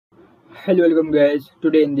Hello, welcome guys.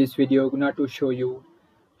 Today in this video, I'm going to show you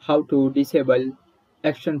how to disable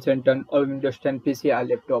Action Center on Windows 10 PC or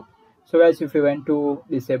laptop. So guys, if you want to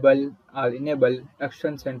disable or enable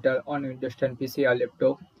Action Center on Windows 10 PC or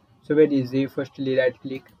laptop, so very easy. Firstly, right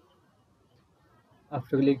click.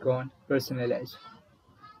 After click on Personalize.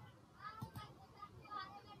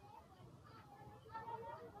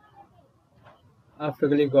 After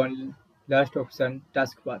click on last option,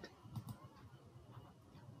 Taskbar.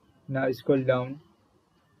 Now scroll down.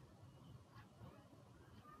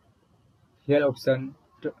 Here option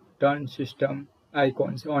turn system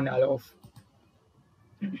icons on or off.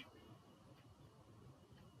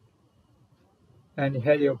 And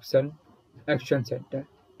here the option Action Center.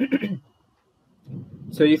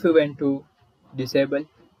 So if you want to disable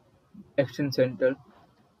Action Center,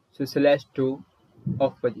 so /2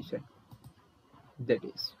 off position, that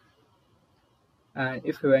is. And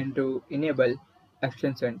if you want to enable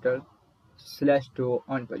Action Center, /2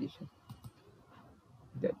 on position,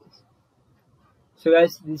 that is. So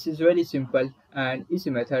guys, this is very simple and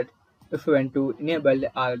easy method if you want to enable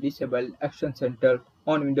or disable Action Center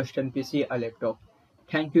on Windows 10 PC or laptop.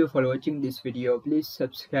 Thank you for watching this video. Please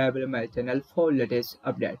subscribe my channel for latest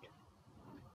update.